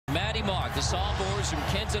Maty Mauk, the sophomores from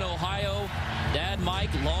Kenton, Ohio. Dad Mike,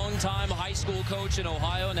 longtime high school coach in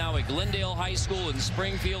Ohio, now at Glendale High School in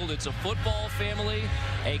Springfield. It's a football family,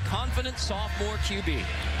 a confident sophomore QB.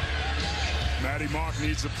 Maty Mauk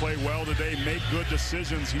needs to play well today, make good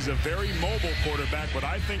decisions. He's a very mobile quarterback, but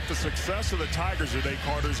I think the success of the Tigers today,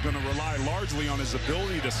 Carter, is going to rely largely on his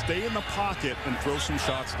ability to stay in the pocket and throw some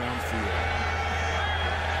shots downfield.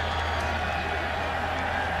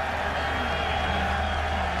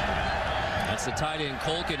 That's the tight end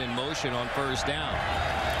Colkin in motion on first down.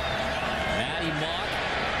 Maty Mauk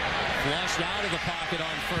flushed out of the pocket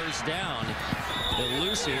on first down.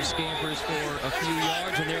 Elusive, scampers for a few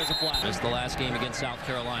yards, and there's a flag. It's the last game against South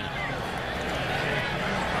Carolina.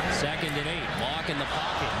 2nd and 8. Mauk in the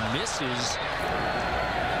pocket, misses.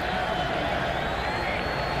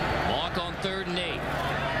 Mauk on 3rd and 8.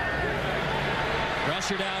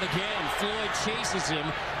 Pressured out again. Floyd chases him.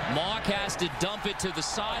 Mauk has to dump it to the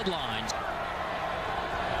sidelines.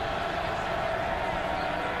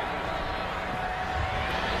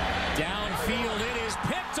 Downfield, it is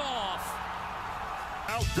picked off.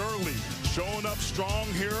 Out Gurley, showing up strong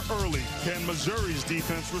here early. Can Missouri's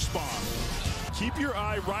defense respond? Keep your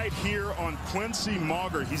eye right here on Quincy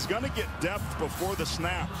Mauger. He's going to get depth before the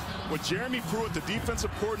snap. What Jeremy Pruitt, the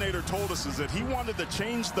defensive coordinator, told us is that he wanted to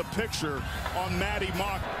change the picture on Maty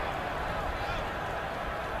Mauk.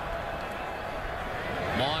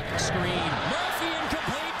 Mauk screen. Murphy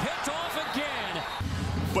incomplete, picked off again.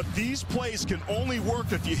 But these plays can only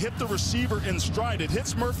work if you hit the receiver in stride. It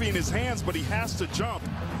hits Murphy in his hands, but he has to jump.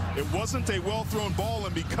 It wasn't a well-thrown ball,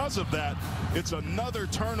 and because of that, it's another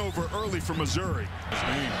turnover early for Missouri.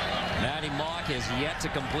 Maty Mauk has yet to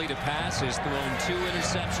complete a pass, has thrown 2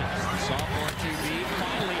 interceptions. The sophomore QB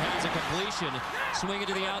finally has a completion. Swinging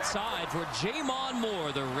to the outside for Jamon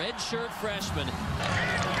Moore, the redshirt freshman.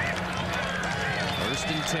 1st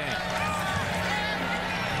and 10.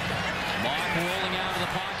 Mauk rolling out of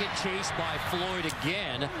the pocket, chased by Floyd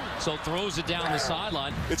again, so throws it down the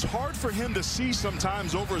sideline. It's hard for him to see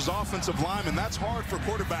sometimes over his offensive line, and that's hard for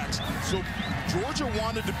quarterbacks. So Georgia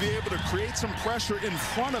wanted to be able to create some pressure in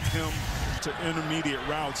front of him. To intermediate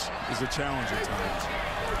routes is a challenge at times.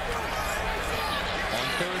 On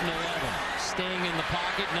 3rd and 11, staying in the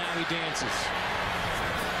pocket, now he dances.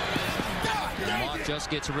 Mauk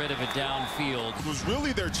just gets rid of it downfield. It was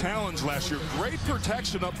really their challenge last year. Great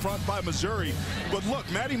protection up front by Missouri. But look,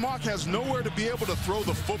 Maty Mauk has nowhere to be able to throw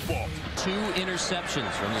the football. 2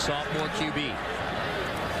 interceptions from the sophomore QB.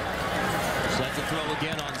 Set to throw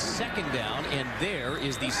again on 2nd down, and there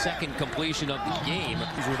is the 2nd completion of the game.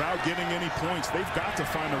 Without getting any points, they've got to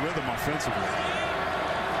find a rhythm offensively.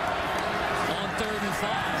 On 3rd and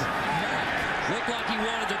 5. Looked like he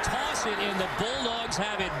wanted to toss it, and the Bulldogs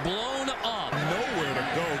have it blown up. Nowhere to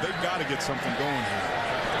go. They've got to get something going here.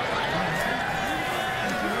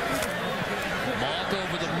 Mauk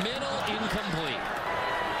over the middle, incomplete.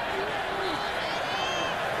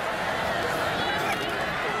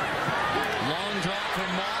 Long drop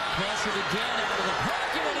from Mauk, pressured again out of the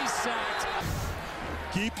pocket, and he's sacked.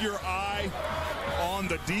 Keep your eye on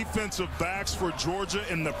the defensive backs for Georgia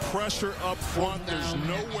and the pressure up front. There's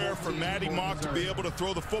nowhere for Maty Mauk to be able to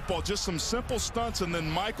throw the football. Just some simple stunts, and then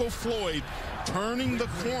Michael Floyd turning the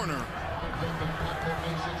corner,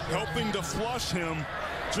 helping to flush him.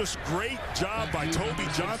 Just great job by Toby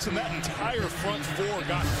Johnson. That entire front 4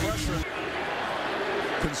 got pressure.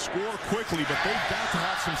 Can score quickly, but they've got to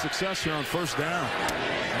have some success here on 1st down.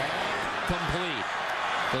 Complete.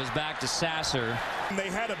 Goes back to Sasser. They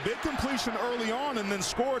had a big completion early on and then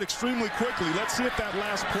scored extremely quickly. Let's see if that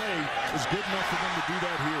last play is good enough for them to do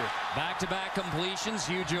that here. Back-to-back completions,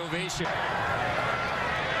 huge ovation.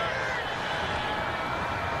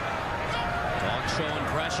 Dog showing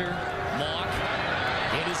pressure. Mauk.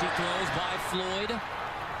 Hit as he throws by Floyd.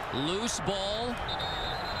 Loose ball.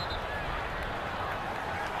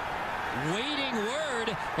 Waiting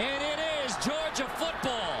word, and it is Georgia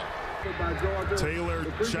football. Taylor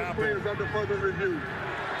Chappell.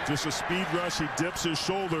 Just a speed rush. He dips his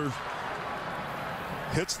shoulder.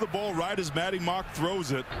 Hits the ball right as Maty Mauk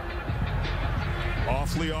throws it.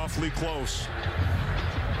 Awfully, awfully close.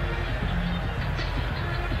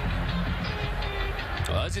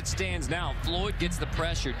 Well, as it stands now, Floyd gets the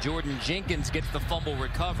pressure. Jordan Jenkins gets the fumble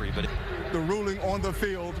recovery. But the ruling on the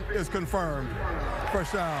field is confirmed.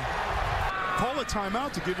 1st down. Call a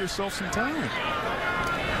timeout to give yourself some time.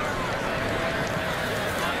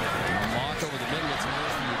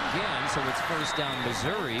 so it's first down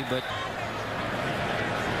Missouri, but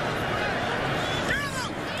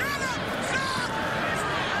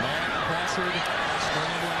Mauk pressured,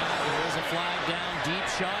 scrambling out. There is a flag down, deep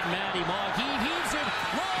shot. Maty Mauk, he heaves it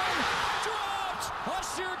long.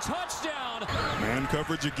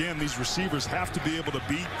 coverage again. These receivers have to be able to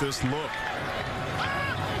beat this look.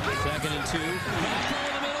 2nd and 2. Back throw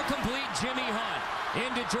in the middle, complete. Jimmy Hunt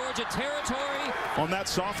into Georgia territory. On that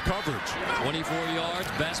soft coverage. 24 yards,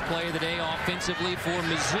 best play of the day offensively for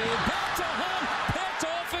Mizzou. Back to Hunt, picked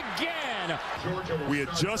off again. We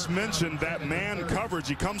had just mentioned that man coverage.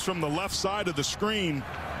 He comes from the left side of the screen.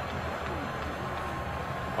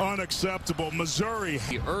 Unacceptable. Missouri.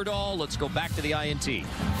 Erdahl, let's go back to the INT.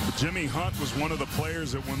 Jimmy Hunt was one of the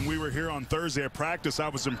players that when we were here on Thursday at practice, I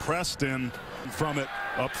was impressed from it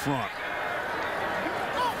up front.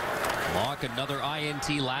 Mauk, another INT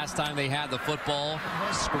last time they had the football.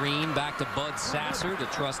 Screen back to Bud Sasser, the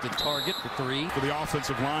trusted target for 3. For the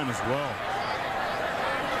offensive line as well.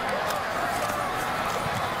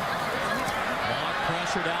 Mauk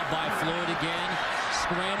pressured out by Floyd again.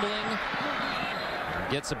 Scrambling.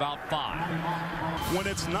 Gets about 5. When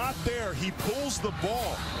it's not there, he pulls the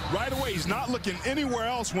ball right away. He's not looking anywhere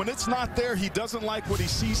else. When it's not there, he doesn't like what he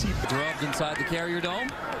sees. He drubbed inside the Carrier Dome.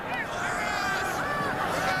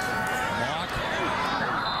 Mauk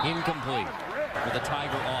incomplete for the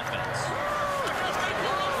Tiger offense.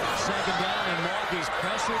 2nd down, and Mauk is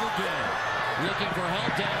pressured again. Looking for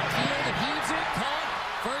help downfield. Heaves it. Caught.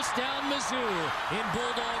 1st down, Mizzou in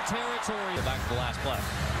Bulldog territory. Back to the last play.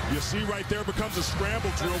 You see right there becomes a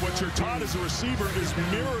scramble drill. What you're taught as a receiver is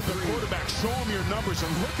mirror the quarterback. Show him your numbers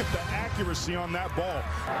and look at the accuracy on that ball.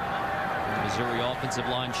 The Missouri offensive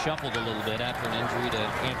line shuffled a little bit after an injury to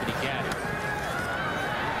Anthony Gaddy.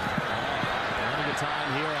 Plenty of time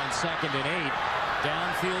here on 2nd and 8.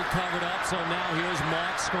 Downfield covered up, so now here's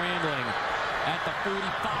Mauk scrambling. At the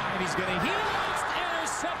 45, he's going to heat.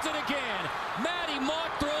 Intercepted again. Maty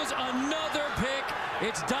Mauk throws another pick.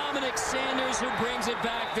 It's Dominic Sanders who brings it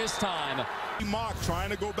back this time. Mauk trying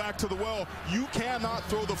to go back to the well. You cannot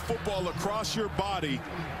throw the football across your body,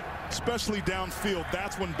 especially downfield.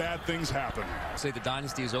 That's when bad things happen. Say the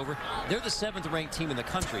dynasty is over. They're the 7th ranked team in the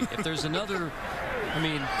country. If there's another,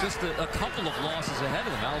 just a couple of losses ahead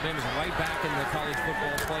of them, Alabama's right back in the college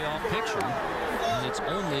football playoff picture. And it's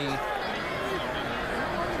only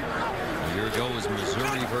a year ago was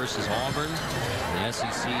Missouri versus Auburn, the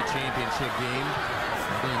SEC championship game.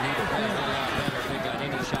 They're going to need to play a little lot better if they got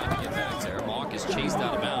any shot to get back there. Mauk is chased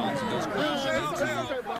out of bounds and goes crashing into